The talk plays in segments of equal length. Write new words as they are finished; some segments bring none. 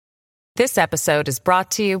This episode is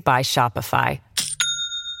brought to you by Shopify.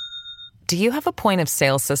 Do you have a point of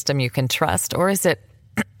sale system you can trust, or is it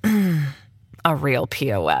a real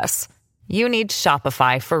POS? You need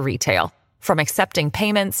Shopify for retail. From accepting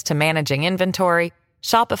payments to managing inventory,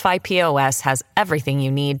 Shopify POS has everything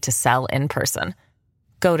you need to sell in person.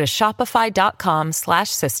 Go to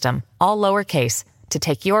shopify.com/system, all lowercase, to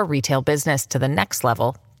take your retail business to the next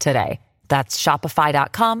level today. That's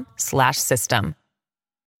shopify.com/system.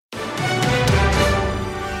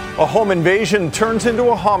 A home invasion turns into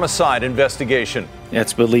a homicide investigation.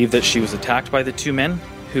 It's believed that she was attacked by the two men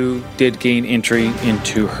who did gain entry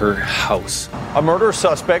into her house. A murder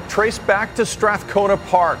suspect traced back to Strathcona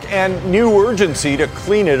Park, and new urgency to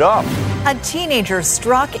clean it up. A teenager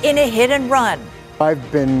struck in a hit and run.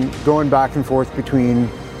 I've been going back and forth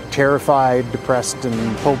between terrified, depressed,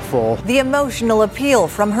 and hopeful. The emotional appeal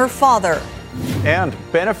from her father. And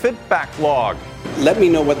benefit backlog. Let me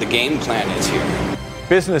know what the game plan is here.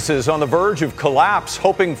 Businesses on the verge of collapse,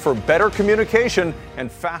 hoping for better communication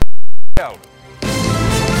and fast out.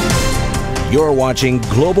 You're watching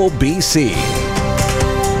Global BC.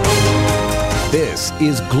 This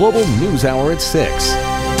is Global News Hour at 6.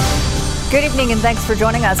 Good evening and thanks for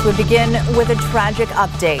joining us. We begin with a tragic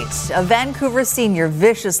update. A Vancouver senior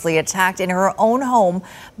viciously attacked in her own home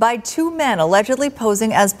by two men allegedly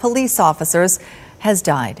posing as police officers has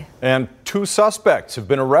died. And two suspects have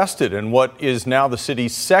been arrested in what is now the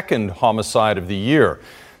city's second homicide of the year.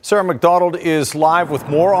 Sarah McDonald is live with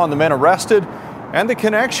more on the men arrested and the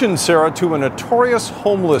connection, Sarah, to a notorious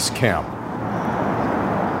homeless camp.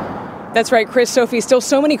 That's right, Chris. Sophie, still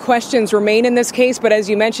so many questions remain in this case, but as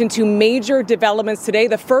you mentioned, two major developments today.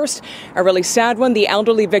 The first, a really sad one. The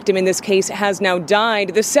elderly victim in this case has now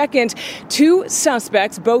died. The second, two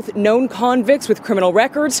suspects, both known convicts with criminal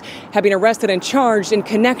records, have been arrested and charged in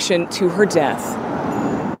connection to her death.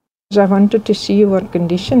 I wanted to see her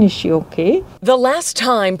condition. Is she okay? The last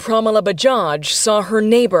time Pramila Bajaj saw her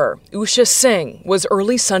neighbor, Usha Singh, was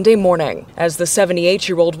early Sunday morning as the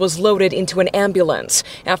 78-year-old was loaded into an ambulance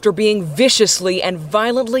after being viciously and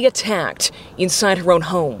violently attacked inside her own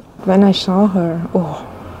home. When I saw her,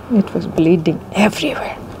 it was bleeding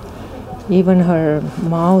everywhere. Even her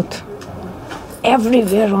mouth,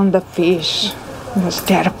 everywhere on the face. It was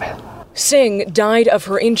terrible. Singh died of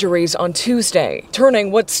her injuries on Tuesday,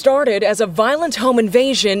 turning what started as a violent home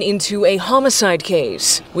invasion into a homicide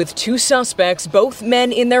case, with two suspects, both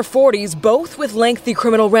men in their 40s, both with lengthy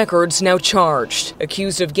criminal records, now charged,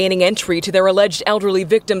 accused of gaining entry to their alleged elderly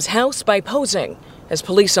victim's house by posing as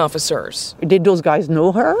police officers. Did those guys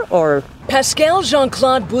know her, or? Pascal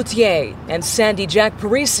Jean-Claude Boutier and Sandy Jack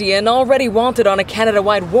Parisian, already wanted on a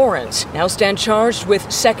Canada-wide warrant, now stand charged with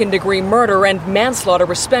second-degree murder and manslaughter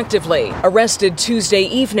respectively, arrested Tuesday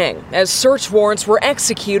evening as search warrants were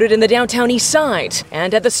executed in the downtown east side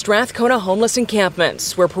and at the Strathcona homeless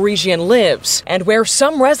encampments where Parisian lives and where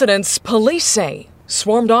some residents, police say,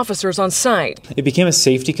 swarmed officers on site. It became a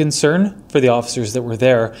safety concern for the officers that were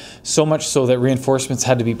there, so much so that reinforcements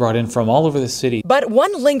had to be brought in from all over the city. But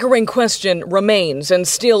one lingering question remains and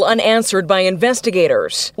still unanswered by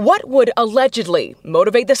investigators. What would allegedly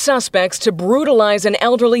motivate the suspects to brutalize an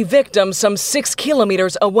elderly victim some 6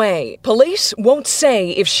 kilometers away? Police won't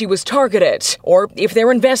say if she was targeted or if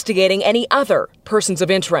they're investigating any other persons of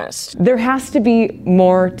interest. There has to be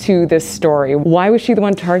more to this story. Why was she the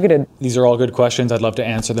one targeted? These are all good questions. I'd love to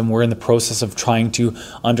answer them. We're in the process of trying to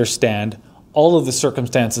understand all of the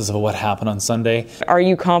circumstances of what happened on Sunday. Are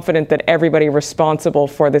you confident that everybody responsible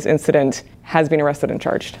for this incident has been arrested and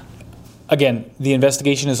charged? Again, the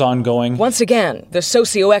investigation is ongoing. Once again, the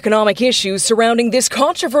socioeconomic issues surrounding this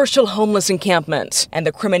controversial homeless encampment and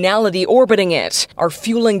the criminality orbiting it are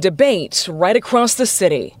fueling debate right across the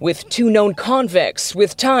city, with two known convicts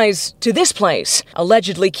with ties to this place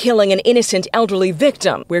allegedly killing an innocent elderly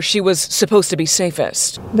victim where she was supposed to be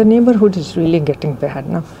safest. The neighborhood is really getting bad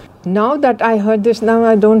now. Now that I heard this, now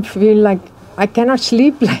I don't feel like I cannot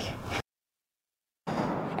sleep like.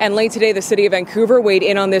 And late today, the city of Vancouver weighed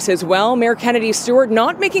in on this as well. Mayor Kennedy Stewart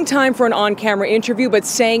not making time for an on-camera interview, but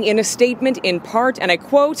saying in a statement in part, and I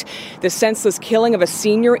quote, "The senseless killing of a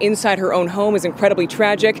senior inside her own home is incredibly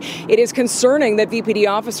tragic. It is concerning that VPD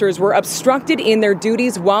officers were obstructed in their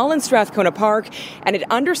duties while in Strathcona Park, and it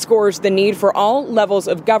underscores the need for all levels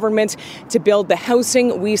of government to build the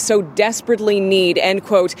housing we so desperately need," end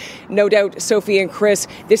quote. No doubt, Sophie and Chris,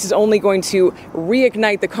 this is only going to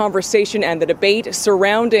reignite the conversation and the debate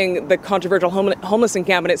surrounding the controversial homeless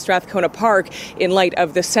encampment at Strathcona Park in light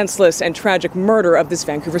of the senseless and tragic murder of this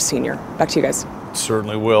Vancouver senior. Back to you guys.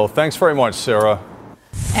 Certainly will. Thanks very much, Sarah.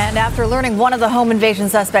 And after learning one of the home invasion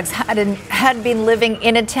suspects had been living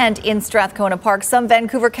in a tent in Strathcona Park, some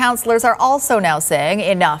Vancouver councillors are also now saying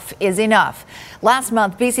enough is enough. Last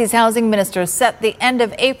month, BC's housing minister set the end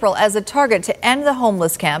of April as a target to end the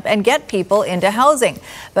homeless camp and get people into housing.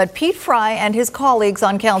 But Pete Fry and his colleagues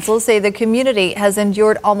on council say the community has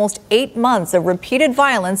endured almost 8 months of repeated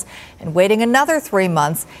violence, and waiting another 3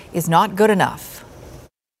 months is not good enough.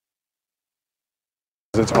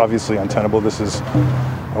 It's obviously untenable.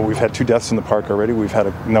 We've had 2 deaths in the park already. We've had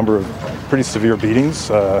a number of pretty severe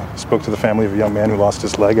beatings. Spoke to the family of a young man who lost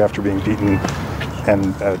his leg after being beaten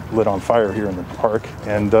and lit on fire here in the park.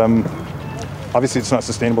 And obviously it's not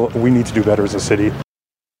sustainable. We need to do better as a city.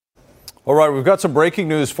 All right, we've got some breaking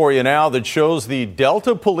news for you now that shows the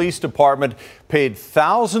Delta Police Department paid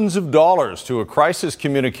thousands of dollars to a crisis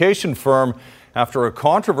communication firm after a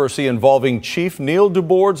controversy involving Chief Neil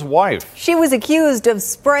Dubourd's wife. She was accused of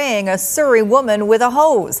spraying a Surrey woman with a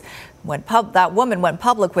hose. That woman went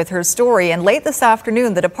public with her story, and late this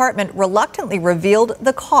afternoon, the department reluctantly revealed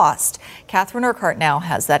the cost. Catherine Urquhart now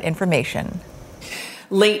has that information.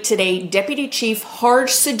 Late today, Deputy Chief Harj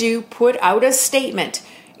Sidhu put out a statement.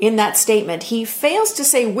 In that statement, he fails to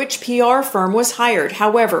say which PR firm was hired.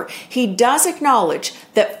 However, he does acknowledge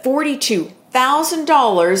that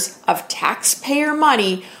 $42,000 of taxpayer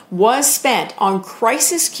money was spent on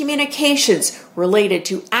crisis communications related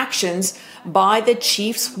to actions by the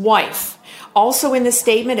chief's wife. Also in the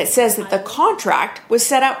statement, it says that the contract was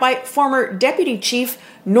set up by former Deputy Chief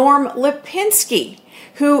Norm Lipinski,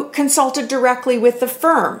 who consulted directly with the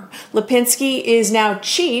firm. Lipinski is now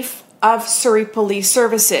chief of Surrey Police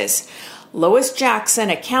Services. Lois Jackson,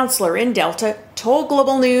 a councillor in Delta, told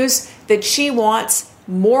Global News that she wants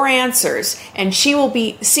more answers, and she will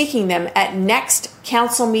be seeking them at next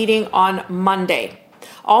council meeting on Monday.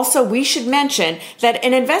 Also, we should mention that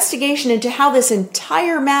an investigation into how this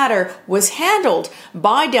entire matter was handled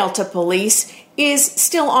by Delta Police is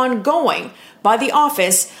still ongoing by the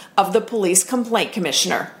Office of the Police Complaint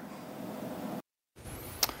Commissioner.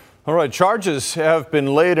 All right, charges have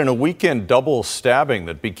been laid in a weekend double stabbing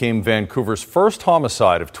that became Vancouver's first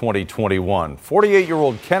homicide of 2021.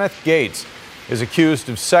 48-year-old Kenneth Gates is accused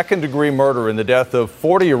of second-degree murder in the death of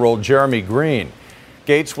 40-year-old Jeremy Green.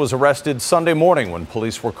 Gates was arrested Sunday morning when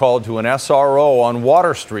police were called to an SRO on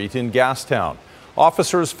Water Street in Gastown.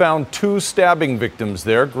 Officers found 2 stabbing victims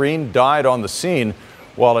there. Green died on the scene,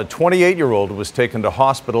 while a 28-year-old was taken to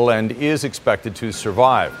hospital and is expected to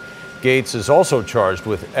survive. Gates is also charged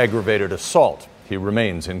with aggravated assault. He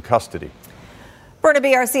remains in custody.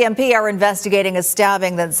 Burnaby RCMP are investigating a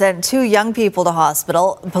stabbing that sent 2 young people to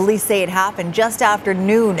hospital. Police say it happened just after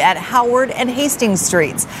noon at Howard and Hastings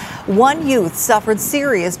Streets. One youth suffered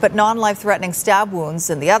serious but non-life-threatening stab wounds,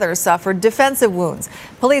 and the other suffered defensive wounds.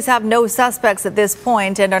 Police have no suspects at this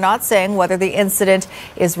point and are not saying whether the incident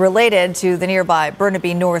is related to the nearby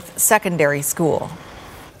Burnaby North Secondary School.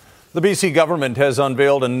 The BC government has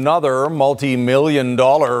unveiled another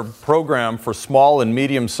multi-million-dollar program for small and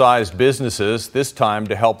medium-sized businesses, this time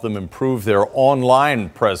to help them improve their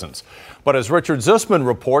online presence. But as Richard Zussman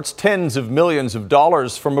reports, tens of millions of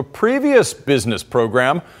dollars from a previous business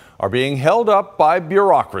program are being held up by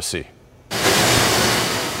bureaucracy.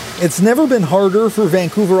 It's never been harder for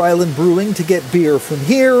Vancouver Island Brewing to get beer from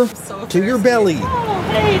here to your belly. Oh,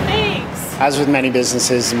 hey, thanks. As with many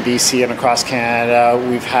businesses in BC and across Canada,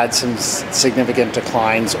 we've had some significant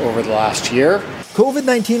declines over the last year.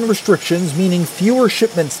 COVID-19 restrictions meaning fewer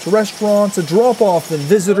shipments to restaurants, a drop-off in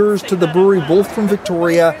visitors to the brewery both from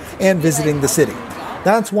Victoria and visiting the city.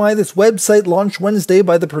 That's why this website launched Wednesday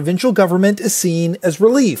by the provincial government is seen as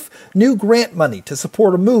relief. New grant money to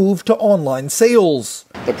support a move to online sales.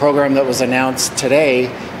 The program that was announced today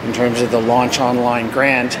in terms of the Launch Online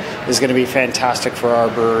grant is going to be fantastic for our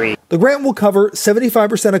brewery. The grant will cover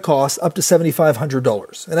 75% of costs up to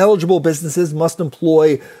 $7,500, and eligible businesses must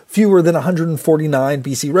employ fewer than 149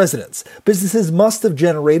 BC residents. Businesses must have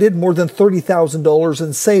generated more than $30,000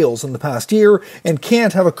 in sales in the past year and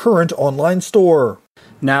can't have a current online store.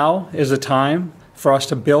 Now is the time for us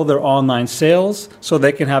to build their online sales so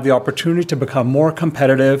they can have the opportunity to become more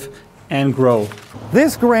competitive and grow.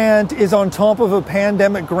 This grant is on top of a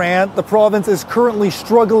pandemic grant the province is currently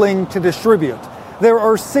struggling to distribute. There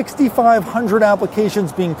are 6,500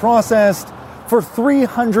 applications being processed for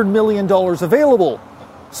 $300 million available.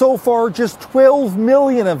 So far, just 12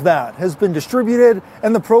 million of that has been distributed,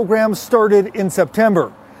 and the program started in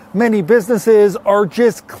September. Many businesses are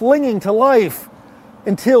just clinging to life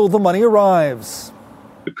until the money arrives.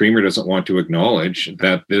 The Premier doesn't want to acknowledge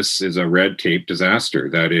that this is a red tape disaster,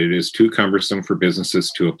 that it is too cumbersome for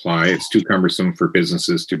businesses to apply. It's too cumbersome for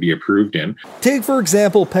businesses to be approved in. Take, for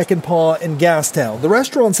example, Peck and Paw in Gastown. The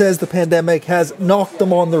restaurant says the pandemic has knocked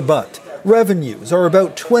them on their butt. Revenues are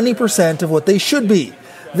about 20% of what they should be.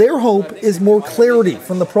 Their hope is more clarity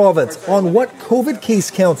from the province on what COVID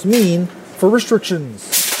case counts mean for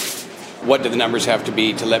restrictions. What do the numbers have to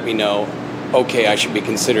be to let me know, okay, I should be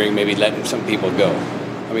considering maybe letting some people go?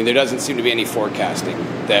 I mean, there doesn't seem to be any forecasting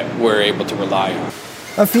that we're able to rely on.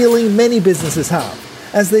 A feeling many businesses have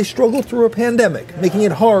as they struggle through a pandemic, making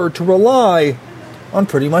it hard to rely on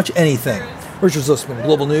pretty much anything. Richard Zussman,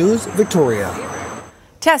 Global News, Victoria.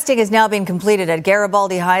 Testing has now been completed at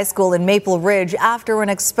Garibaldi High School in Maple Ridge after an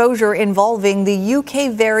exposure involving the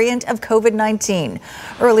UK variant of COVID-19.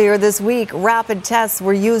 Earlier this week, rapid tests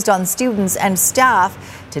were used on students and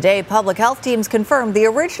staff. Today, public health teams confirmed the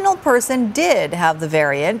original person did have the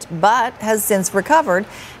variant, but has since recovered.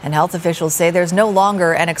 And health officials say there's no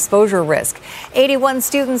longer an exposure risk. 81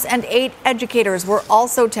 students and 8 educators were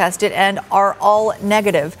also tested and are all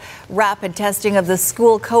negative. Rapid testing of the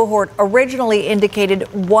school cohort originally indicated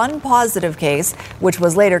one positive case, which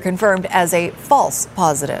was later confirmed as a false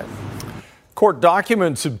positive. Court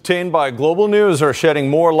documents obtained by Global News are shedding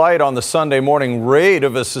more light on the Sunday morning raid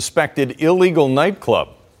of a suspected illegal nightclub.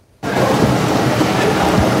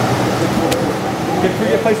 Get through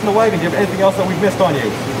your place in the wagon. Do you have anything else that we've missed on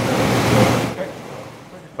you?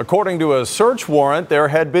 According to a search warrant, there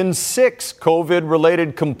had been 6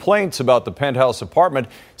 COVID-related complaints about the penthouse apartment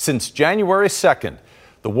since January 2nd.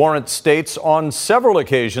 The warrant states on several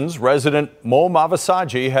occasions resident Mo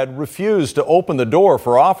Mavasaji had refused to open the door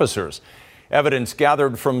for officers. Evidence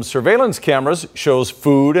gathered from surveillance cameras shows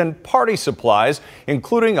food and party supplies,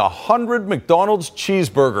 including 100 McDonald's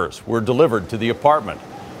cheeseburgers, were delivered to the apartment.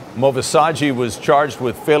 Movasaji was charged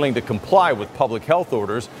with failing to comply with public health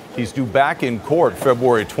orders. He's due back in court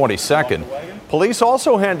February 22nd. Police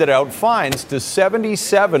also handed out fines to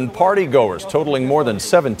 77 partygoers, totaling more than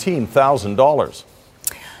 $17,000.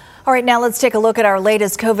 All right, now let's take a look at our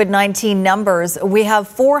latest COVID-19 numbers. We have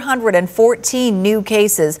 414 new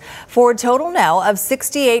cases for a total now of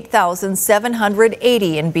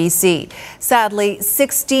 68,780 in BC. Sadly,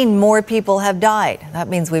 16 more people have died. That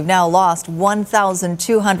means we've now lost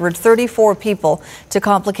 1,234 people to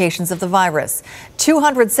complications of the virus.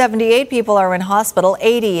 278 people are in hospital,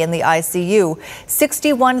 80 in the ICU.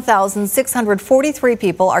 61,643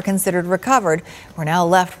 people are considered recovered. We're now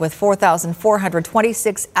left with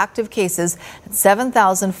 4,426 active cases and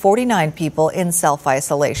 7,049 people in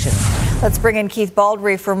self-isolation. Let's bring in Keith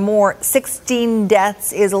Baldry for more. 16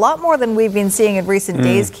 deaths is a lot more than we've been seeing in recent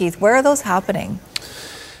days, Keith. Where are those happening?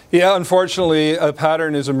 Yeah, unfortunately, a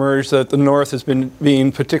pattern has emerged that the North has been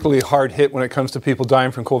being particularly hard hit when it comes to people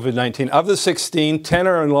dying from COVID-19. Of the 16, 10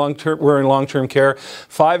 were in long-term care,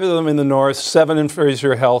 5 of them in the North, 7 in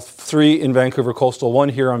Fraser Health, 3 in Vancouver Coastal, 1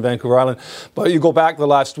 here on Vancouver Island. But you go back the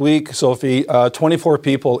last week, Sophie, 24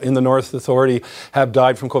 people in the North Authority have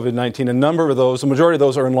died from COVID-19. A number of those, the majority of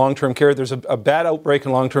those are in long-term care. There's a bad outbreak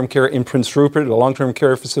in long-term care in Prince Rupert, a long-term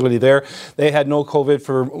care facility there. They had no COVID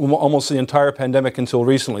for almost the entire pandemic until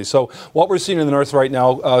recently. So what we're seeing in the North right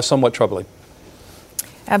now, somewhat troubling.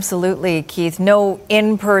 Absolutely, Keith. No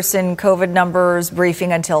in-person COVID numbers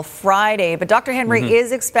briefing until Friday, but Dr. Henry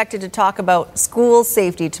is expected to talk about school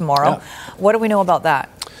safety tomorrow. Yeah. What do we know about that?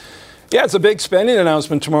 Yeah, it's a big spending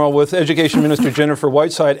announcement tomorrow with Education Minister Jennifer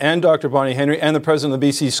Whiteside and Dr. Bonnie Henry and the President of the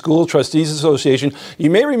BC School Trustees Association. You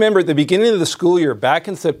may remember at the beginning of the school year, back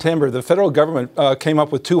in September, the federal government came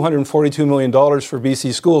up with $242 million for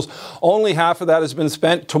BC schools. Only half of that has been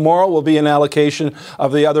spent. Tomorrow will be an allocation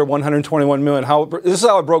of the other $121 million. This is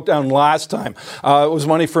how it broke down last time. It was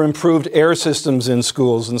money for improved air systems in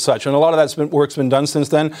schools and such. And a lot of that work's been done since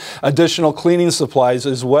then. Additional cleaning supplies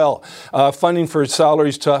as well. Funding for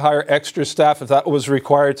salaries to hire extra staff if that was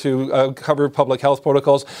required to cover public health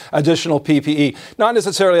protocols, additional PPE. Not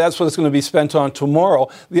necessarily that's what it's going to be spent on tomorrow.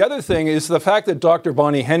 The other thing is the fact that Dr.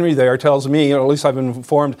 Bonnie Henry there tells me, or at least I've been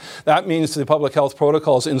informed, that means the public health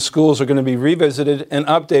protocols in schools are going to be revisited and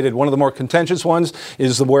updated. One of the more contentious ones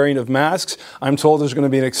is the wearing of masks. I'm told there's going to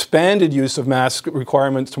be an expanded use of mask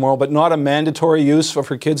requirements tomorrow, but not a mandatory use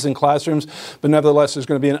for kids in classrooms. But nevertheless, there's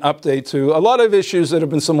going to be an update to a lot of issues that have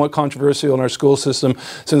been somewhat controversial in our school system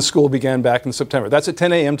since school began back in September. That's at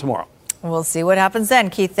 10 a.m. tomorrow. We'll see what happens then.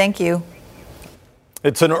 Keith, thank you.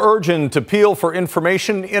 It's an urgent appeal for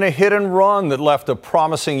information in a hit and run that left a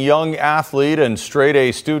promising young athlete and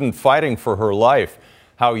straight-A student fighting for her life.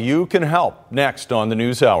 How you can help next on the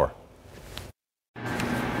NewsHour.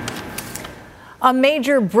 A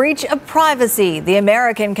major breach of privacy. The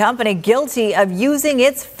American company guilty of using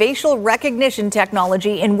its facial recognition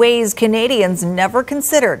technology in ways Canadians never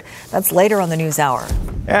considered. That's later on the NewsHour.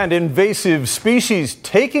 And invasive species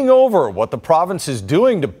taking over, what the province is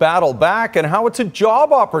doing to battle back, and how it's a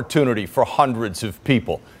job opportunity for hundreds of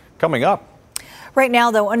people. Coming up. Right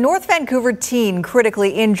now, though, a North Vancouver teen critically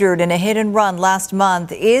injured in a hit and run last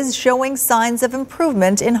month is showing signs of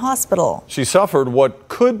improvement in hospital. She suffered what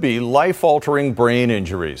could be life-altering brain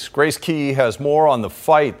injuries. Grace Key has more on the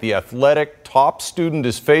fight the athletic top student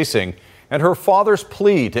is facing and her father's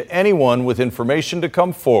plea to anyone with information to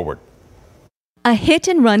come forward. A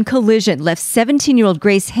hit-and-run collision left 17-year-old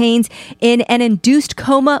Grace Haynes in an induced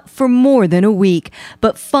coma for more than a week.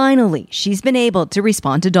 But finally, she's been able to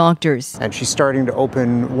respond to doctors. And she's starting to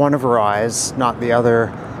open one of her eyes, not the other.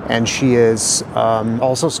 And she is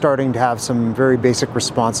also starting to have some very basic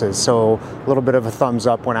responses. So a little bit of a thumbs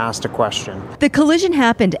up when asked a question. The collision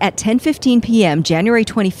happened at 10:15 p.m. January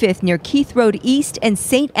 25th near Keith Road East and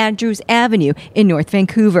St. Andrews Avenue in North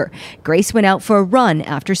Vancouver. Grace went out for a run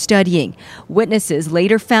after studying. Witnesses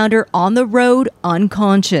later found her on the road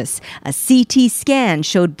unconscious. A CT scan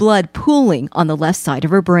showed blood pooling on the left side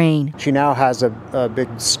of her brain. She now has a big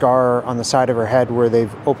scar on the side of her head where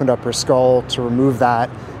they've opened up her skull to remove that,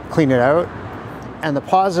 clean it out. And the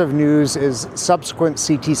positive news is subsequent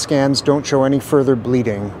CT scans don't show any further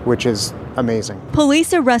bleeding, which is amazing.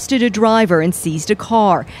 Police arrested a driver and seized a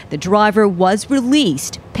car. The driver was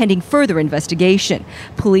released pending further investigation.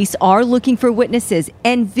 Police are looking for witnesses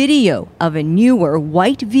and video of a newer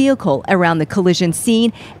white vehicle around the collision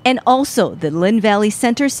scene and also the Lynn Valley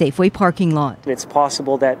Center Safeway parking lot. It's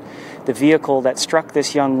possible that the vehicle that struck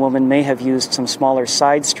this young woman may have used some smaller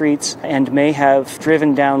side streets and may have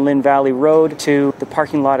driven down Lynn Valley Road to the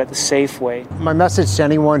parking lot at the Safeway. My message to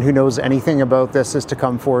anyone who knows anything about this is to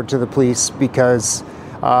come forward to the police because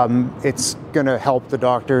it's going to help the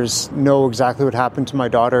doctors know exactly what happened to my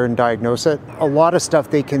daughter and diagnose it. A lot of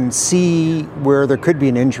stuff they can see where there could be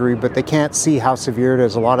an injury, but they can't see how severe it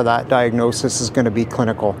is. A lot of that diagnosis is going to be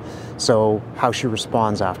clinical, so how she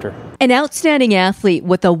responds after. An outstanding athlete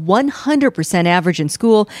with a 100% average in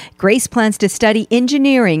school, Grace plans to study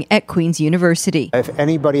engineering at Queen's University. If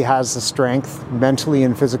anybody has the strength mentally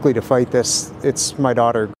and physically to fight this, it's my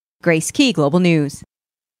daughter. Grace Key, Global News.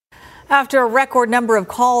 After a record number of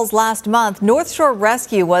calls last month, North Shore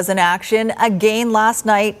Rescue was in action again last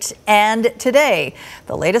night and today.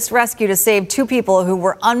 The latest rescue to save two people who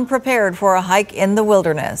were unprepared for a hike in the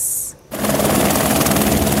wilderness.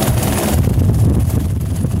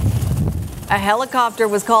 A helicopter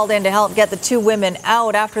was called in to help get the two women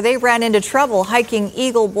out after they ran into trouble hiking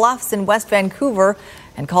Eagle Bluffs in West Vancouver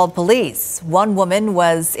and called police. One woman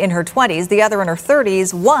was in her 20s, the other in her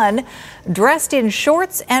 30s, one dressed in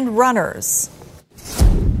shorts and runners.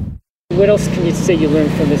 What else can you say you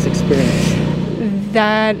learned from this experience?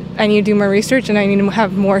 That I need to do more research and I need to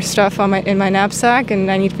have more stuff in my knapsack,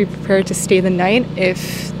 and I need to be prepared to stay the night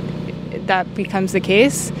if that becomes the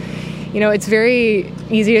case. You know, it's very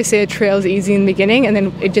easy to say a trail is easy in the beginning, and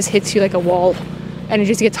then it just hits you like a wall. And it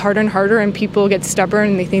just gets harder and harder, and people get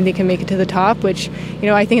stubborn and they think they can make it to the top, which, you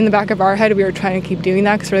know, I think in the back of our head we were trying to keep doing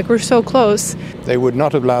that because we're so close. They would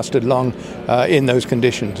not have lasted long in those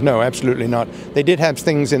conditions. No, absolutely not. They did have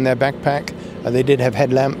things in their backpack. They did have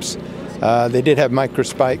headlamps. They did have micro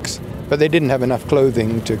spikes, but they didn't have enough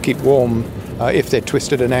clothing to keep warm if they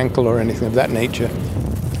twisted an ankle or anything of that nature.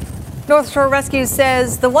 North Shore Rescue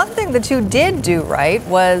says the one thing the two did do right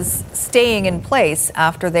was staying in place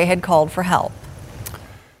after they had called for help.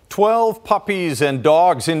 12 puppies and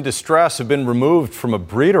dogs in distress have been removed from a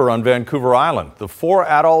breeder on Vancouver Island. The 4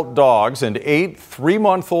 adult dogs and 8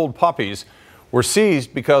 3-month-old puppies were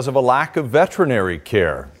seized because of a lack of veterinary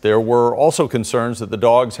care. There were also concerns that the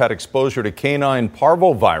dogs had exposure to canine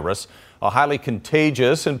parvovirus, a highly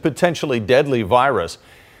contagious and potentially deadly virus.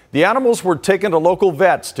 The animals were taken to local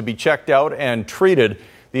vets to be checked out and treated.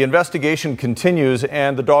 The investigation continues,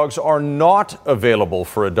 and the dogs are not available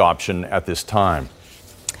for adoption at this time.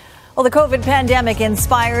 Well, the COVID pandemic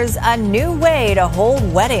inspires a new way to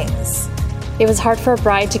hold weddings. It was hard for a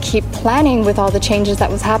bride to keep planning with all the changes that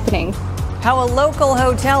was happening. How a local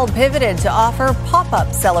hotel pivoted to offer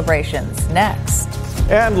pop-up celebrations. Next.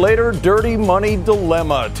 And later, dirty money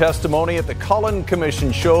dilemma. Testimony at the Cullen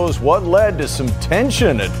Commission shows what led to some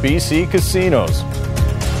tension at BC casinos.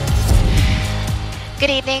 Good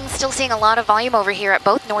evening. Still seeing a lot of volume over here at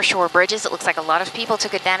both North Shore bridges. It looks like a lot of people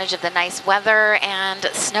took advantage of the nice weather and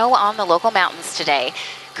snow on the local mountains today.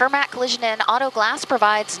 Kermac Collision and Auto Glass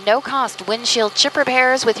provides no-cost windshield chip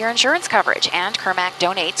repairs with your insurance coverage, and Kermac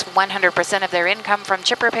donates 100% of their income from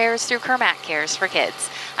chip repairs through Kermac Cares for Kids.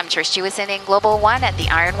 I'm Trish Jewison in Global One at the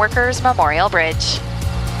Ironworkers Memorial Bridge.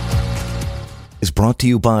 Is brought to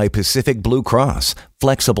you by Pacific Blue Cross,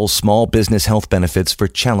 flexible small business health benefits for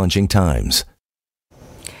challenging times.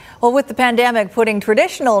 Well, with the pandemic putting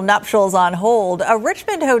traditional nuptials on hold, a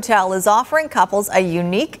Richmond hotel is offering couples a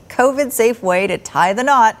unique COVID-safe way to tie the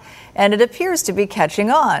knot, and it appears to be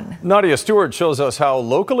catching on. Nadia Stewart shows us how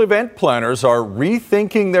local event planners are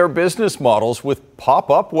rethinking their business models with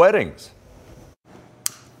pop-up weddings.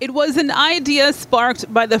 It was an idea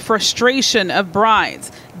sparked by the frustration of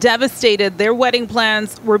brides. Devastated, their wedding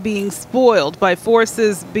plans were being spoiled by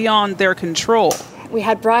forces beyond their control. We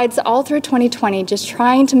had brides all through 2020 just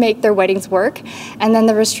trying to make their weddings work, and then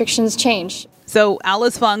the restrictions changed. So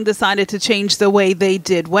Alice Fung decided to change the way they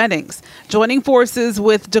did weddings, joining forces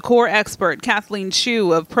with decor expert Kathleen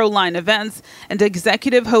Chu of Proline Events and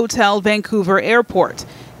Executive Hotel Vancouver Airport.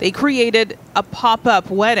 They created a pop-up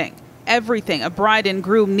wedding. Everything a bride and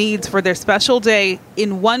groom needs for their special day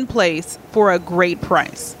in one place for a great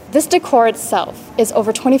price. This decor itself is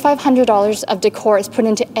over $2,500 of decor is put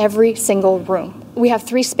into every single room. We have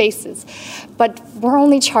 3 spaces, but we're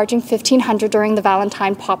only charging $1,500 during the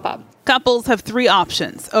Valentine pop-up. Couples have 3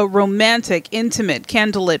 options: a romantic, intimate,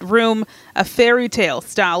 candlelit room, a fairy tale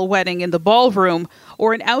style wedding in the ballroom,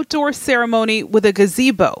 or an outdoor ceremony with a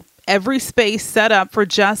gazebo. Every space set up for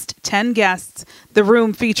just 10 guests, the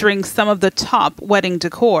room featuring some of the top wedding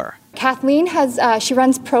decor. Kathleen she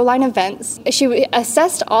runs Proline Events. She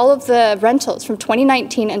assessed all of the rentals from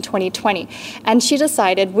 2019 and 2020, and she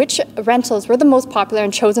decided which rentals were the most popular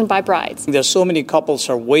and chosen by brides. There's so many couples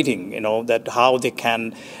are waiting, that how they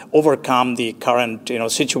can overcome the current,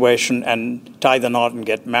 situation and tie the knot and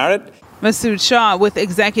get married. Masood Shah with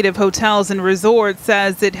Executive Hotels and Resorts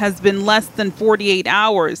says it has been less than 48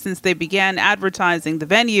 hours since they began advertising the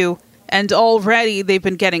venue, and already they've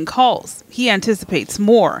been getting calls. He anticipates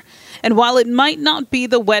more. And while it might not be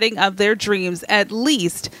the wedding of their dreams, at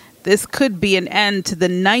least this could be an end to the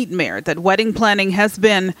nightmare that wedding planning has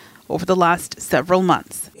been over the last several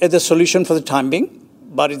months. It's a solution for the time being,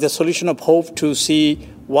 but it's a solution of hope to see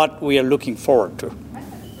what we are looking forward to.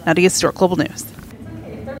 Nadia Stewart, Global News.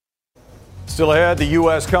 Still ahead, the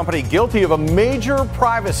U.S. company guilty of a major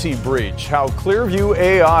privacy breach, how Clearview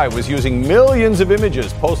AI was using millions of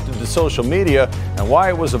images posted to social media, and why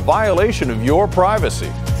it was a violation of your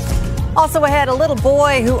privacy. Also ahead, a little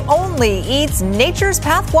boy who only eats Nature's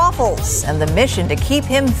Path waffles and the mission to keep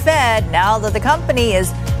him fed now that the company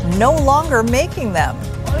is no longer making them.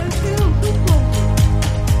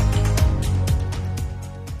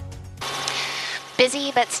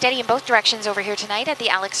 Busy but steady in both directions over here tonight at the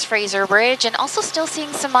Alex Fraser Bridge, and also still seeing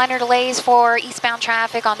some minor delays for eastbound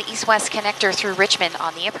traffic on the east-west connector through Richmond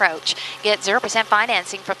on the approach. Get 0%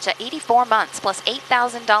 financing for up to 84 months plus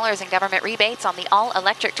 $8,000 in government rebates on the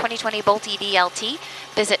all-electric 2020 Bolt EV LT.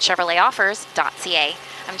 Visit ChevroletOffers.ca.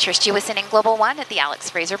 I'm Trish Jewison in Global One at the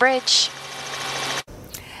Alex Fraser Bridge.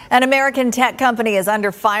 An American tech company is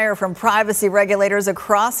under fire from privacy regulators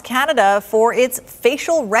across Canada for its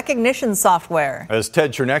facial recognition software. As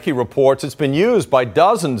Ted Chernecki reports, it's been used by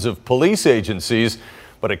dozens of police agencies,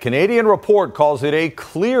 but a Canadian report calls it a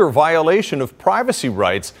clear violation of privacy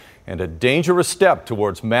rights and a dangerous step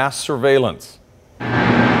towards mass surveillance.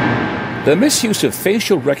 The misuse of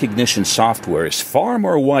facial recognition software is far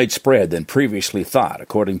more widespread than previously thought,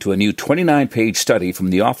 according to a new 29-page study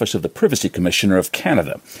from the Office of the Privacy Commissioner of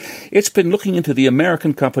Canada. It's been looking into the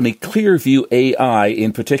American company Clearview AI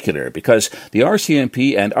in particular, because the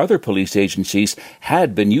RCMP and other police agencies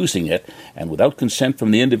had been using it, and without consent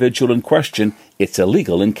from the individual in question, it's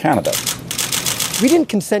illegal in Canada. We didn't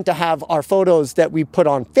consent to have our photos that we put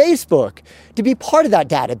on Facebook to be part of that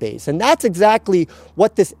database. And that's exactly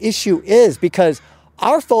what this issue is, because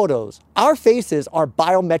our photos, our faces are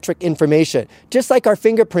biometric information, just like our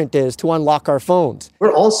fingerprint is to unlock our phones.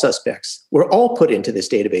 We're all suspects. We're all put into this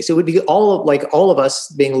database. It would be all of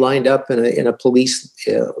us being lined up in a police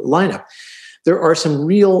lineup. There are some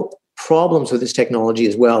real problems with this technology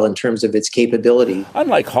as well in terms of its capability.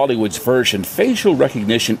 Unlike Hollywood's version, facial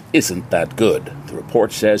recognition isn't that good. The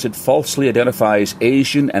report says it falsely identifies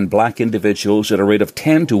Asian and black individuals at a rate of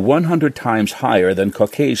 10 to 100 times higher than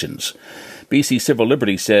Caucasians. BC Civil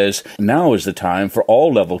Liberties says now is the time for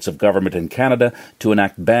all levels of government in Canada to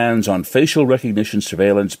enact bans on facial recognition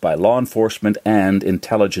surveillance by law enforcement and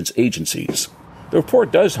intelligence agencies. The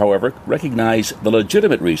report does, however, recognize the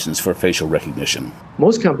legitimate reasons for facial recognition.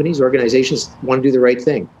 Most companies, organizations want to do the right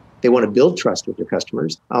thing. They want to build trust with their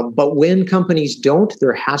customers. But when companies don't,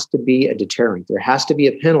 there has to be a deterrent. There has to be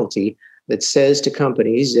a penalty that says to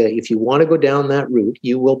companies, if you want to go down that route,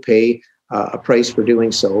 you will pay a price for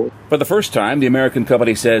doing so. For the first time, the American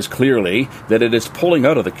company says clearly that it is pulling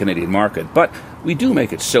out of the Canadian market, but we do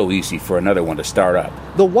make it so easy for another one to start up.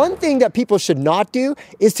 The one thing that people should not do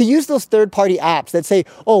is to use those third-party apps that say,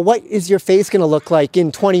 oh, what is your face going to look like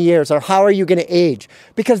in 20 years, or how are you going to age?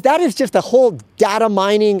 Because that is just a whole data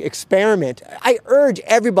mining experiment. I urge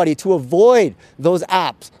everybody to avoid those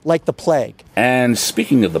apps like the plague. And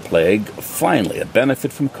speaking of the plague, finally a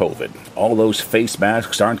benefit from COVID. All those face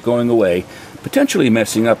masks aren't going away, potentially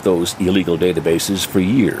messing up those illegal databases for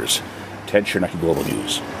years. Ted Chernecki, Global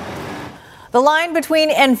News. The line between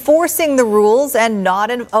enforcing the rules and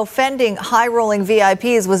not offending high-rolling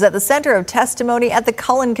VIPs was at the center of testimony at the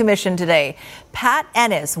Cullen Commission today. Pat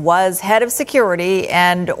Ennis was head of security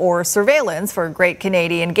and/or surveillance for Great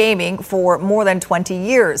Canadian Gaming for more than 20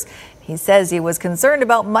 years. He says he was concerned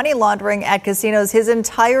about money laundering at casinos his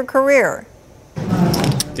entire career.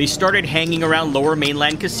 They started hanging around Lower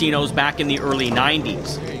Mainland casinos back in the early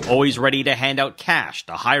 90s, always ready to hand out cash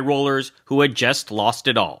to high rollers who had just lost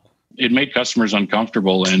it all. It made customers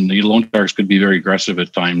uncomfortable, and the loan sharks could be very aggressive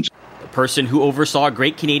at times. The person who oversaw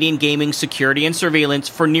Great Canadian Gaming security and surveillance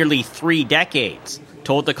for nearly 3 decades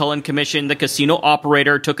told the Cullen Commission the casino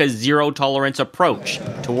operator took a zero-tolerance approach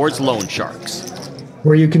towards loan sharks.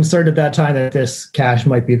 Were you concerned at that time that this cash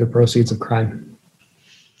might be the proceeds of crime?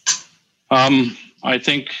 I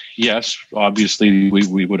think, yes. Obviously,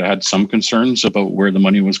 we would have had some concerns about where the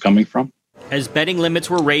money was coming from. As betting limits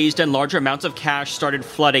were raised and larger amounts of cash started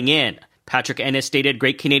flooding in, Patrick Ennis stated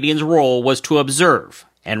Great Canadian's role was to observe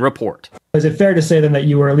and report. Is it fair to say then that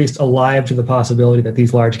you were at least alive to the possibility that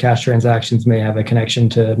these large cash transactions may have a connection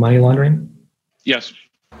to money laundering? Yes.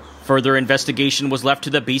 Further investigation was left to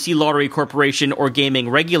the BC Lottery Corporation or gaming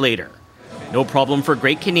regulator. No problem for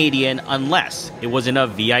Great Canadian unless it was in a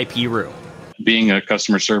VIP room. Being a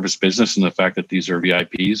customer service business and the fact that these are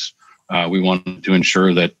VIPs, we wanted to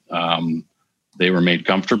ensure that they were made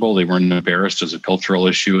comfortable, they weren't embarrassed as a cultural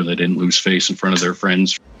issue, and they didn't lose face in front of their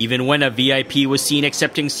friends. Even when a VIP was seen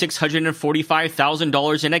accepting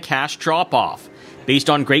 $645,000 in a cash drop-off. Based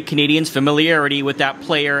on Great Canadian's familiarity with that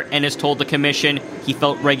player, Ennis told the Commission he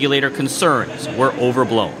felt regulator concerns were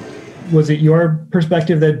overblown. Was it your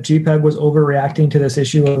perspective that GPEB was overreacting to this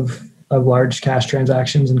issue of large cash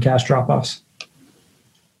transactions and cash drop-offs?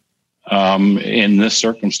 In this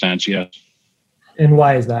circumstance, yes. And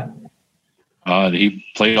why is that? He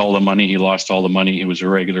played all the money. He lost all the money. He was a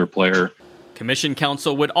regular player. Commission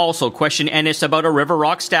counsel would also question Ennis about a River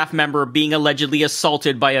Rock staff member being allegedly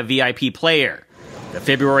assaulted by a VIP player. The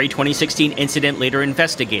February 2016 incident later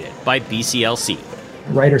investigated by BCLC.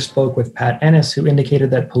 Ryder spoke with Pat Ennis, who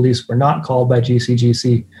indicated that police were not called by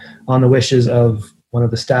GCGC on the wishes of one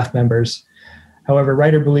of the staff members. However,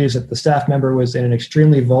 Ryder believes that the staff member was in an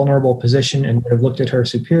extremely vulnerable position and would have looked at her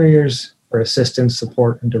superiors for assistance,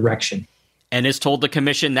 support, and direction. Ennis told the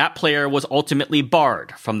Commission that player was ultimately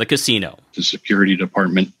barred from the casino. The security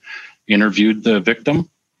department interviewed the victim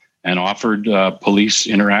and offered police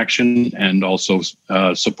interaction and also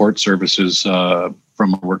support services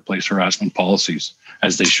from workplace harassment policies,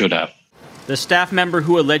 as they should have. The staff member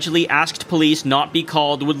who allegedly asked police not be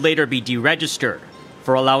called would later be deregistered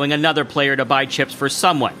for allowing another player to buy chips for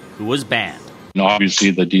someone who was banned. And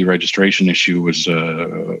obviously, the deregistration issue was,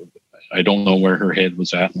 I don't know where her head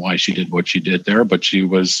was at and why she did what she did there, but she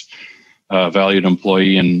was a valued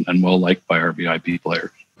employee and well-liked by our VIP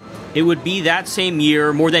players. It would be that same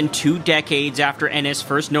year, more than 2 decades after Ennis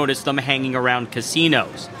first noticed them hanging around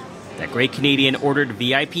casinos, that Great Canadian ordered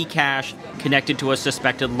VIP cash connected to a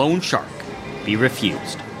suspected loan shark be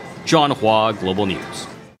refused. John Hua, Global News.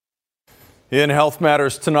 In Health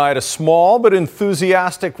Matters tonight, a small but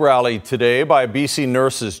enthusiastic rally today by BC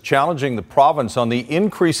nurses challenging the province on the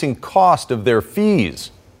increasing cost of their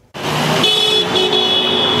fees.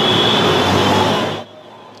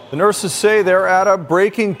 The nurses say they're at a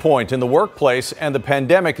breaking point in the workplace and the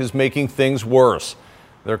pandemic is making things worse.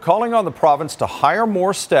 They're calling on the province to hire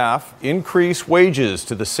more staff, increase wages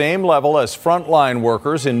to the same level as frontline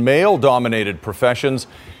workers in male-dominated professions,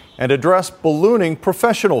 and address ballooning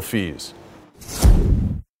professional fees.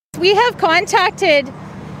 We have contacted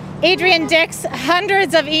Adrian Dix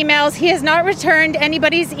hundreds of emails. He has not returned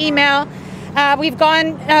anybody's email. We've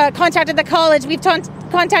contacted the college. We've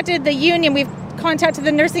contacted the union. We've contacted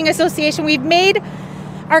the Nursing Association. We've made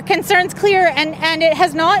our concerns clear, and it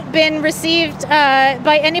has not been received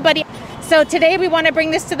by anybody. So today we want to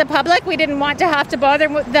bring this to the public. We didn't want to have to bother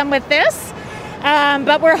them with this.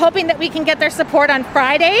 but we're hoping that we can get their support on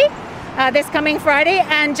Friday, this coming Friday,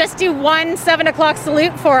 and just do one 7 o'clock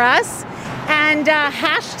salute for us and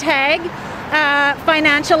hashtag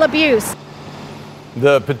financial abuse.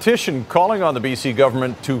 The petition calling on the BC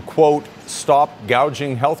government to, quote, stop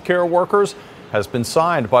gouging healthcare workers has been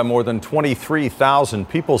signed by more than 23,000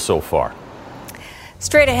 people so far.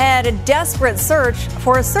 Straight ahead, a desperate search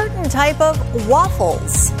for a certain type of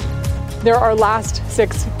waffles. There are last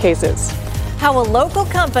 6 cases. How a local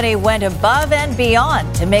company went above and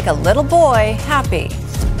beyond to make a little boy happy.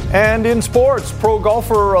 And in sports, pro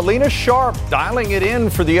golfer Alina Sharp dialing it in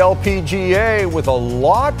for the LPGA with a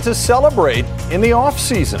lot to celebrate in the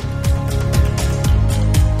offseason.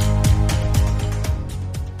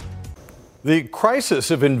 The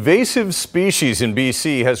crisis of invasive species in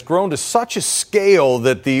BC has grown to such a scale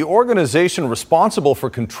that the organization responsible for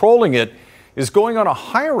controlling it is going on a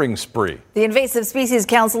hiring spree. The Invasive Species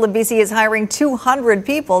Council of BC is hiring 200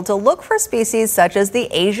 people to look for species such as the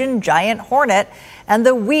Asian giant hornet and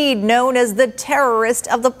the weed known as the terrorist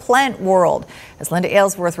of the plant world. As Linda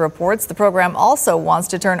Aylesworth reports, the program also wants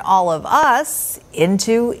to turn all of us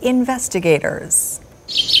into investigators.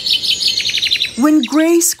 When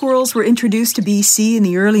gray squirrels were introduced to BC in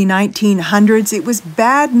the early 1900s, it was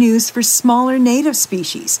bad news for smaller native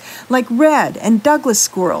species like red and Douglas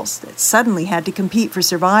squirrels that suddenly had to compete for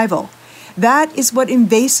survival. That is what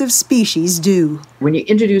invasive species do. When you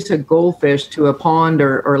introduce a goldfish to a pond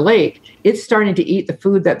or lake, it's starting to eat the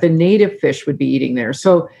food that the native fish would be eating there.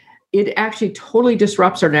 So it actually totally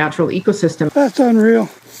disrupts our natural ecosystem. That's unreal.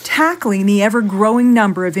 Tackling the ever-growing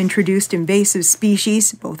number of introduced invasive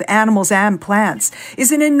species, both animals and plants,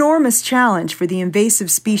 is an enormous challenge for the Invasive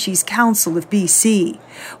Species Council of BC,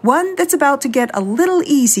 one that's about to get a little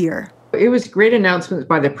easier. It was great announcements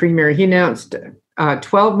by the Premier. He announced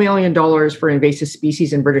 $12 million for invasive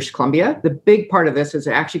species in British Columbia. The big part of this is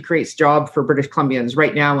it actually creates jobs for British Columbians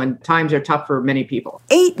right now when times are tough for many people.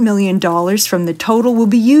 $8 million from the total will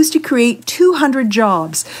be used to create 200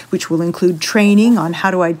 jobs, which will include training on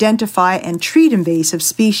how to identify and treat invasive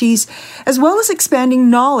species, as well as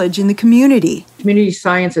expanding knowledge in the community. Community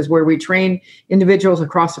science is where we train individuals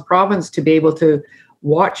across the province to be able to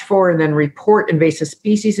watch for and then report invasive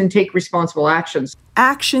species and take responsible actions.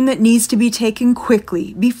 Action that needs to be taken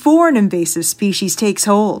quickly before an invasive species takes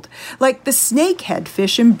hold, like the snakehead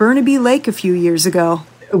fish in Burnaby Lake a few years ago.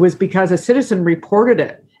 It was because a citizen reported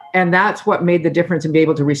it, and that's what made the difference in being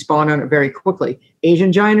able to respond on it very quickly.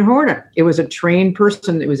 Asian giant hornet. It was a trained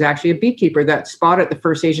person. It was actually a beekeeper that spotted the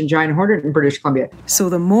first Asian giant hornet in British Columbia. So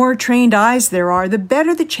the more trained eyes there are, the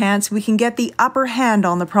better the chance we can get the upper hand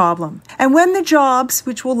on the problem. And when the jobs,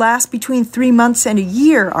 which will last between 3 months and a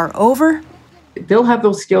year, are over, they'll have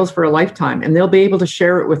those skills for a lifetime, and they'll be able to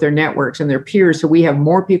share it with their networks and their peers, so we have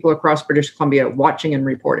more people across British Columbia watching and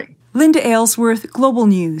reporting. Linda Aylesworth, Global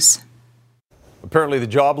News. Apparently, the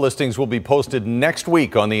job listings will be posted next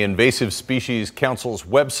week on the Invasive Species Council's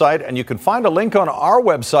website, and you can find a link on our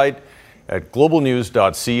website at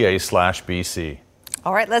globalnews.ca/BC.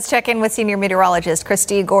 All right, let's check in with senior meteorologist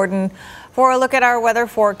Christy Gordon for a look at our weather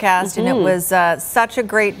forecast. And it was such a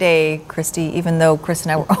great day, Christy, even though Chris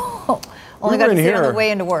and I were only got to sit on the way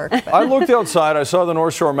into work. I looked outside, I saw the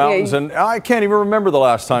North Shore Mountains, and I can't even remember the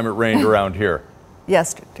last time it rained around here.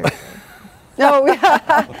 Yesterday.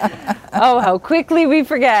 Oh, how quickly we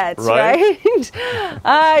forget, right?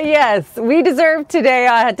 Yes, we deserve today.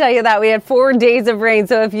 I'll tell you that. We had 4 days of rain.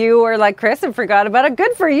 So if you were like Chris and forgot about it,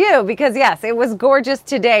 good for you, because yes, it was gorgeous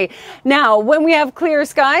today. Now, when we have clear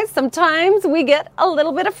skies, sometimes we get a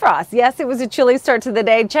little bit of frost. Yes, it was a chilly start to the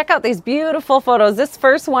day. Check out these beautiful photos. This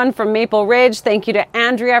first one from Maple Ridge. Thank you to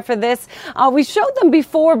Andrea for this. We showed them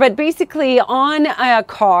before, but basically on a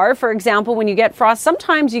car, for example, when you get frost,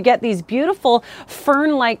 sometimes you get these beautiful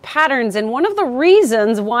fern-like patterns, and one of the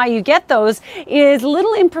reasons why you get those is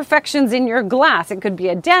little imperfections in your glass. It could be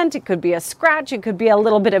a dent, it could be a scratch, it could be a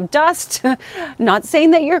little bit of dust. Not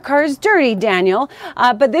saying that your car is dirty, Daniel,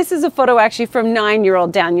 but this is a photo actually from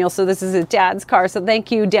 9-year-old Daniel, so this is his dad's car, so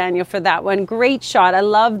thank you, Daniel, for that one. Great shot. I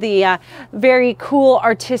love the very cool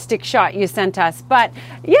artistic shot you sent us. But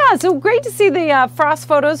yeah, so great to see the frost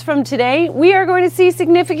photos from today. We are going to see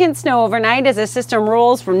significant snow overnight as a system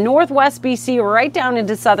rolls from northwest BC right down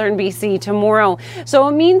into southern BC tomorrow. So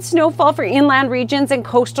it means snowfall for inland inland regions and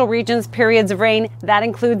coastal regions, periods of rain. That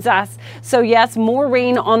includes us. So yes, more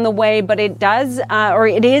rain on the way, but it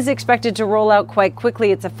is expected to roll out quite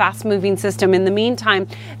quickly. It's a fast-moving system. In the meantime,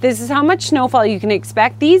 this is how much snowfall you can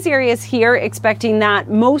expect. These areas here expecting that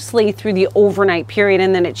mostly through the overnight period,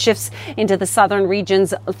 and then it shifts into the southern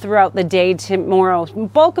regions throughout the day tomorrow.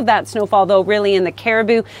 Bulk of that snowfall, though, really in the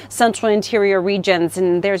Cariboo, central interior regions.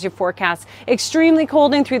 And there's your forecast. Extremely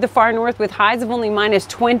cold in through the far north with highs of only minus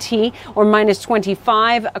 20 or minus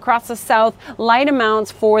 25. Across the south, light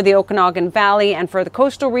amounts for the Okanagan Valley, and for the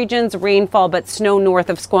coastal regions, rainfall but snow north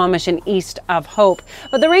of Squamish and east of Hope.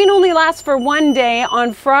 But the rain only lasts for one day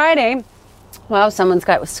on Friday. Wow, someone's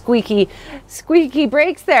got squeaky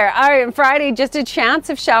brakes there. All right, on Friday, just a chance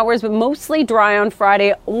of showers, but mostly dry on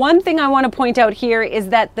Friday. One thing I want to point out here is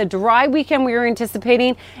that the dry weekend we were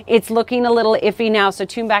anticipating, it's looking a little iffy now. So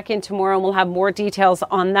tune back in tomorrow and we'll have more details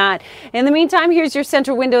on that. In the meantime, here's your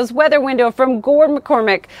Central Windows weather window from Gord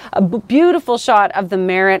McCormick. A beautiful shot of the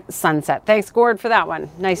Merritt sunset. Thanks, Gord, for that one.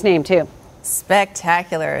 Nice name, too.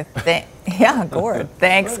 Spectacular. Yeah, Gord.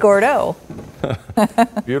 Thanks, Gordo.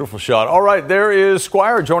 Beautiful shot. All right, there is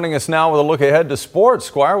Squire joining us now with a look ahead to sports.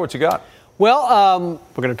 Squire, what you got? Well,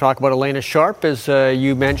 we're going to talk about Elena Sharp, as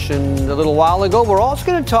you mentioned a little while ago. We're also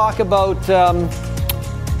going to talk about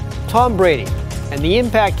Tom Brady and the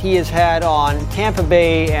impact he has had on Tampa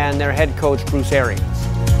Bay and their head coach, Bruce Arians.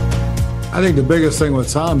 I think the biggest thing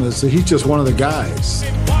with Tom is that he's just one of the guys.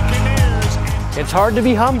 It's hard to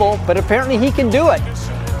be humble, but apparently he can do it.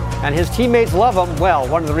 And his teammates love him. Well,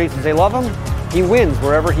 one of the reasons they love him, he wins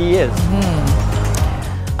wherever he is.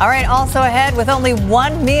 All right, also ahead, with only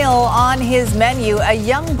one meal on his menu, a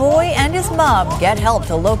young boy and his mom get help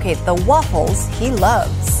to locate the waffles he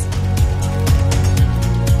loves.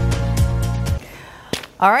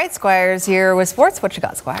 All right, Squire's here with sports. What you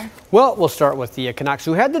got, Squire? Well, we'll start with the Canucks,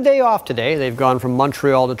 who had the day off today. They've gone from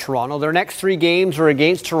Montreal to Toronto. Their next 3 games are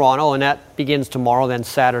against Toronto, and that begins tomorrow, then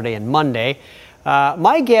Saturday and Monday.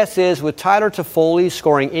 My guess is, with Tyler Toffoli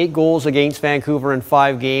scoring 8 goals against Vancouver in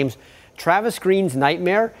 5 games, Travis Green's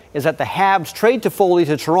nightmare is that the Habs trade Toffoli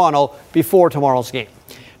to Toronto before tomorrow's game.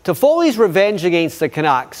 Toffoli's revenge against the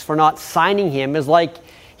Canucks for not signing him is like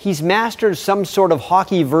he's mastered some sort of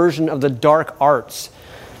hockey version of the dark arts.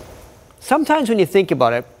 Sometimes when you think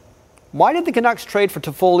about it, why did the Canucks trade for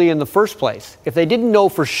Toffoli in the first place if they didn't know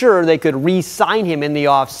for sure they could re-sign him in the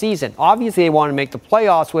offseason? Obviously, they wanted to make the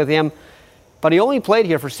playoffs with him, but he only played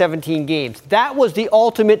here for 17 games. That was the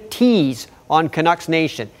ultimate tease on Canucks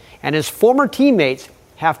Nation, and his former teammates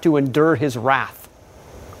have to endure his wrath.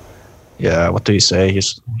 Yeah, what do you say? He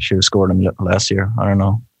should have scored him last year. I don't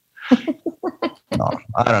know. No,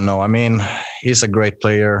 I don't know. I mean, he's a great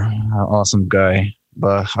player, awesome guy.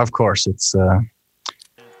 But of course, it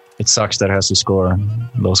sucks that he has to score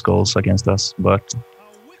those goals against us. But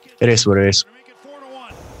it is what it is.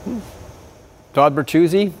 Todd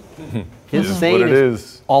Bertuzzi, his name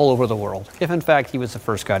is all over the world. If in fact he was the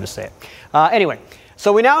first guy to say it. Anyway,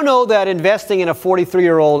 so we now know that investing in a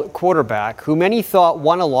 43-year-old quarterback, who many thought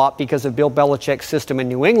won a lot because of Bill Belichick's system in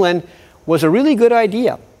New England, was a really good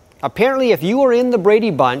idea. Apparently, if you are in the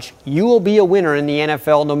Brady bunch, you will be a winner in the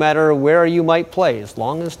NFL no matter where you might play, as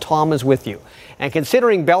long as Tom is with you. And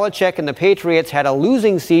considering Belichick and the Patriots had a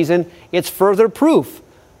losing season, it's further proof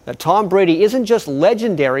that Tom Brady isn't just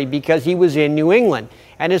legendary because he was in New England.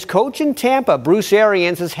 And his coach in Tampa, Bruce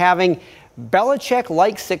Arians, is having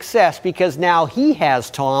Belichick-like success because now he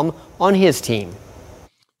has Tom on his team.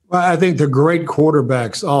 Well, I think the great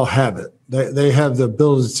quarterbacks all have it. They have the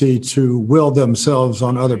ability to will themselves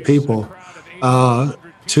on other people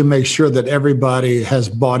to make sure that everybody has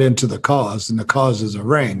bought into the cause, and the cause is a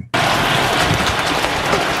ring.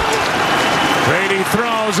 Brady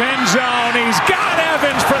throws, end zone. He's got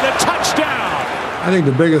Evans for the touchdown. I think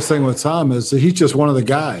the biggest thing with Tom is that he's just one of the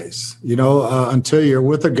guys. You know, until you're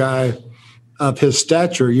with a guy of his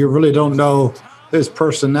stature, you really don't know his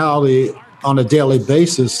personality on a daily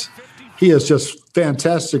basis. He is just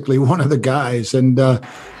fantastically one of the guys, and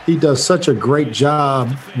he does such a great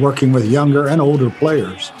job working with younger and older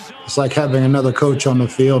players. It's like having another coach on the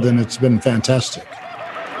field, and it's been fantastic.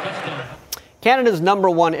 Canada's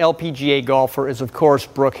 #1 LPGA golfer is, of course,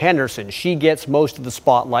 Brooke Henderson. She gets most of the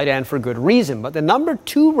spotlight, and for good reason. But the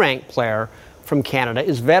 #2 ranked player from Canada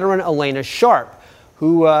is veteran Elena Sharp,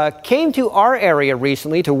 who came to our area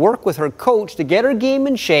recently to work with her coach to get her game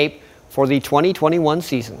in shape for the 2021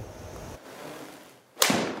 season.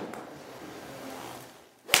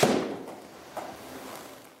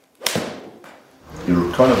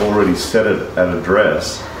 You kind of already set it at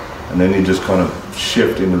address, and then you just kind of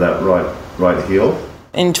shift into that right heel.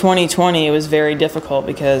 In 2020, it was very difficult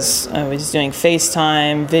because I was doing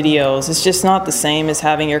FaceTime, videos. It's just not the same as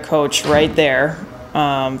having your coach right there.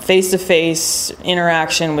 Face-to-face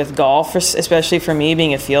interaction with golf, especially for me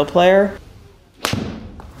being a field player.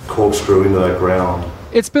 Corkscrew into that ground.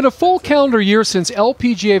 It's been a full calendar year since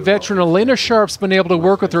LPGA veteran Elena Sharp's been able to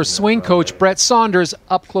work with her swing coach Brett Saunders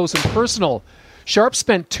up close and personal. Sharp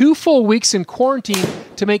spent 2 full weeks in quarantine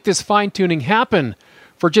to make this fine-tuning happen.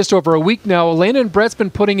 For just over a week now, Elena and Brett's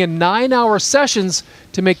been putting in 9-hour sessions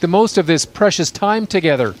to make the most of this precious time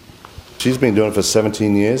together. She's been doing it for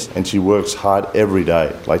 17 years, and she works hard every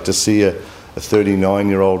day. Like, to see a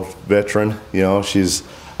 39-year-old veteran, you know, she's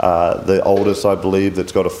the oldest, I believe,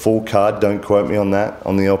 that's got a full card. Don't quote me on that,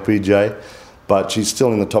 on the LPGA. But she's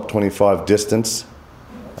still in the top 25 distance.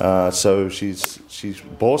 So she's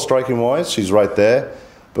ball striking wise, she's right there.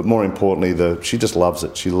 But more importantly, she just loves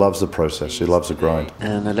it. She loves the process. She loves the grind.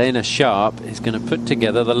 And Elena Sharp is going to put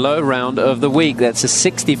together the low round of the week. That's a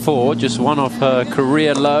 64, just one off her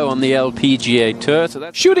career low on the LPGA Tour.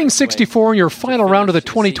 So shooting 64 in your final round of the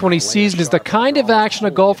 2020 season is the kind of action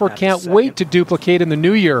a golfer can't wait to duplicate in the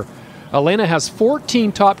new year. Elena has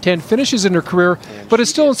 14 top 10 finishes in her career, but is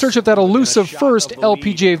still in search of that elusive first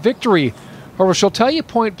LPGA victory. However, she'll tell you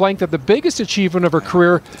point blank that the biggest achievement of her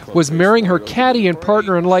career was marrying her caddy and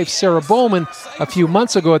partner in life, Sarah Bowman, a few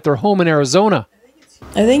months ago at their home in Arizona.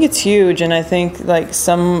 I think it's huge, and I think like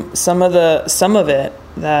some of it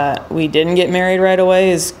that we didn't get married right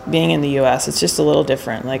away is being in the U.S. It's just a little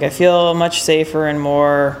different. Like, I feel much safer and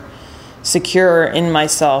more secure in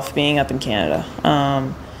myself being up in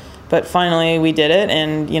Canada. But finally, we did it,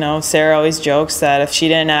 and you know, Sarah always jokes that if she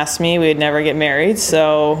didn't ask me, we'd never get married.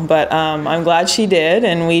 But I'm glad she did,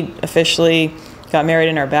 and we officially got married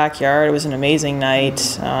in our backyard. It was an amazing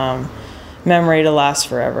night, memory to last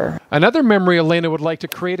forever. Another memory Elena would like to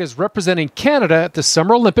create is representing Canada at the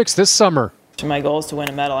Summer Olympics this summer. My goal is to win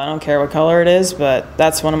a medal. I don't care what color it is, but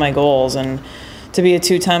that's one of my goals. And to be a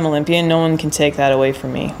 2-time Olympian, no one can take that away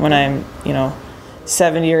from me. When I'm,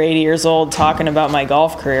 70 or 80 years old talking about my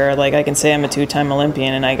golf career, like, I can say I'm a 2-time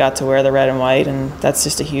Olympian and I got to wear the red and white, and that's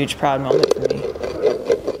just a huge proud moment for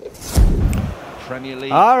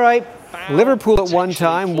me. All right, Liverpool at one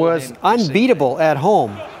time was unbeatable at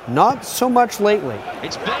home. Not so much lately.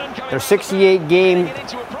 Their 68-game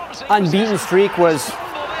unbeaten streak was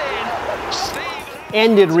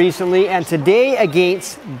ended recently, and today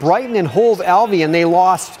against Brighton and Hove Albion, they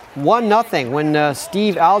lost 1-0 when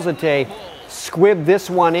Steve Alzate squibbed this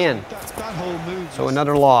one in. So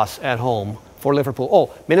another loss at home for Liverpool.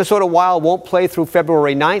 Oh, Minnesota Wild won't play through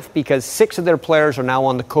February 9th because 6 of their players are now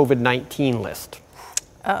on the COVID-19 list.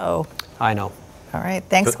 Uh-oh. I know. All right.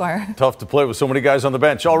 Thanks, Squire. Tough to play with so many guys on the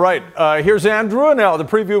bench. All right. Here's Ann Drew now, the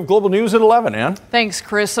preview of Global News at 11, Ann. Thanks,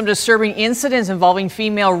 Chris. Some disturbing incidents involving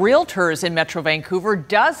female realtors in Metro Vancouver.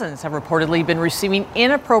 Dozens have reportedly been receiving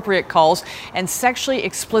inappropriate calls and sexually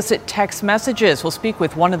explicit text messages. We'll speak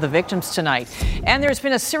with one of the victims tonight. And there's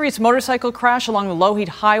been a serious motorcycle crash along the Lougheed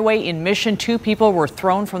Highway in Mission. 2 people were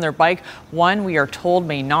thrown from their bike. One, we are told,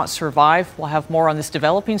 may not survive. We'll have more on this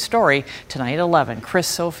developing story tonight at 11. Chris,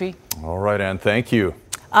 Sophie. All right, Ann, thank you.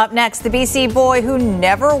 Up next, the BC boy who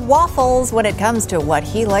never waffles when it comes to what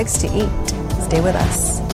he likes to eat. Stay with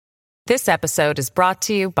us. This episode is brought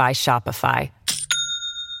to you by Shopify.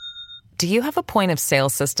 Do you have a point of sale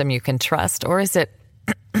system you can trust, or is it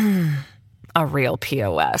a real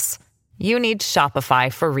POS? You need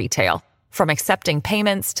Shopify for retail. From accepting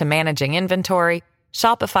payments to managing inventory,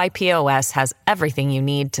 Shopify POS has everything you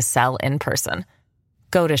need to sell in person.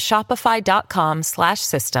 Go to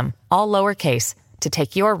shopify.com/system, all lowercase, to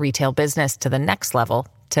take your retail business to the next level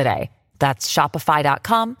today. That's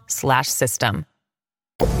shopify.com/system.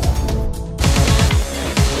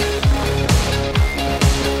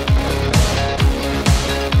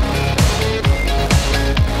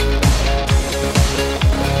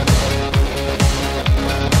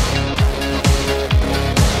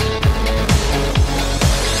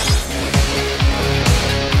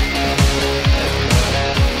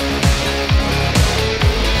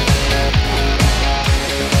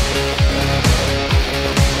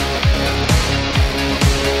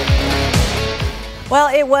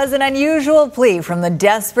 Well, it was an unusual plea from the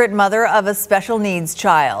desperate mother of a special needs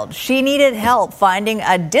child. She needed help finding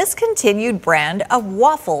a discontinued brand of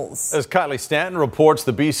waffles. As Kylie Stanton reports,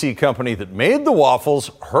 the BC company that made the waffles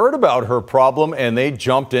heard about her problem and they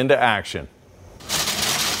jumped into action.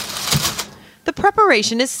 The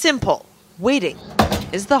preparation is simple. Waiting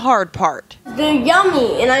is the hard part. They're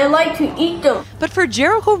yummy and I like to eat them. But for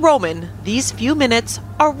Jericho Roman, these few minutes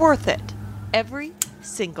are worth it. Every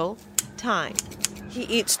single time. He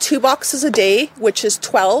eats 2 boxes a day, which is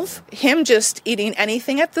 12. Him just eating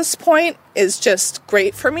anything at this point is just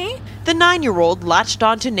great for me. The 9-year-old latched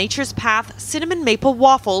onto Nature's Path cinnamon maple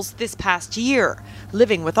waffles this past year,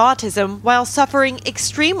 living with autism while suffering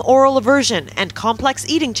extreme oral aversion and complex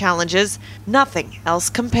eating challenges. Nothing else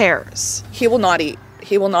compares. He will not eat.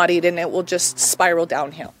 He will not eat, and it will just spiral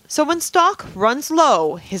downhill. So when stock runs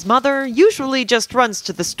low, his mother usually just runs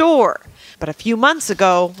to the store. But a few months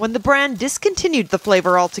ago, when the brand discontinued the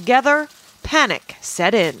flavor altogether, panic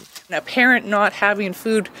set in. A parent not having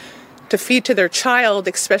food to feed to their child,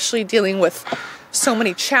 especially dealing with so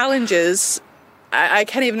many challenges, I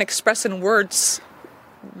can't even express in words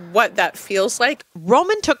what that feels like.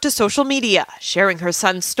 Roman took to social media, sharing her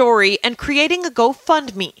son's story and creating a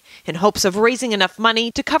GoFundMe in hopes of raising enough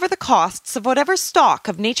money to cover the costs of whatever stock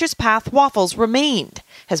of Nature's Path waffles remained,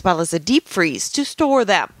 as well as a deep freeze to store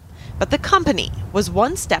them. But the company was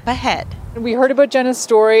one step ahead. We heard about Jenna's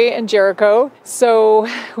story in Jericho, so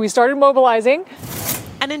we started mobilizing.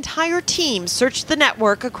 An entire team searched the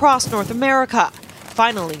network across North America,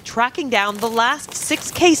 finally tracking down the last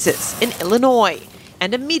 6 cases in Illinois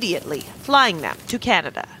and immediately flying them to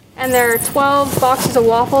Canada. And there are 12 boxes of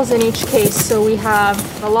waffles in each case, so we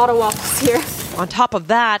have a lot of waffles here. On top of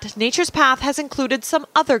that, Nature's Path has included some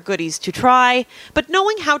other goodies to try, but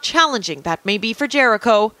knowing how challenging that may be for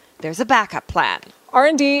Jericho, there's a backup plan.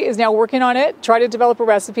 R&D is now working on it, try to develop a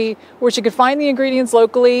recipe where she could find the ingredients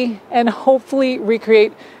locally and hopefully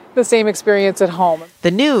recreate the same experience at home. The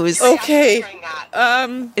news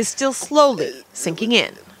is still slowly sinking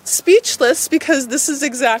in. Speechless, because this is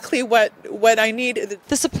exactly what I need.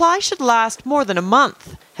 The supply should last more than a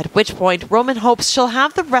month, at which point Roman hopes she'll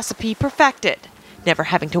have the recipe perfected, never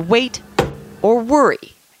having to wait or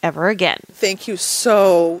worry ever again. Thank you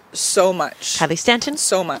so much. Kylie Stanton,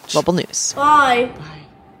 so much. Global News. Bye.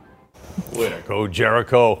 Way to go,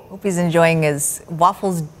 Jericho. Hope he's enjoying his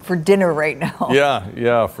waffles for dinner right now.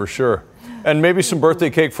 Yeah, for sure. And maybe some birthday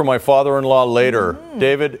cake for my father-in-law later.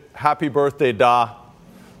 David, happy birthday, Da.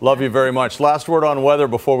 Love you very much. Last word on weather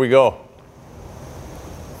before we go.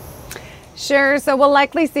 Sure. So we'll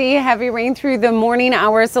likely see heavy rain through the morning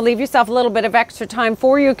hours. So leave yourself a little bit of extra time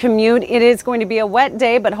for your commute. It is going to be a wet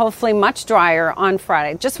day, but hopefully much drier on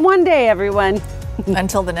Friday. Just one day, everyone.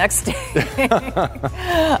 Until the next day.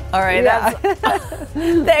 All right.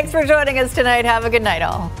 Thanks for joining us tonight. Have a good night,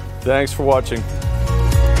 all. Thanks for watching.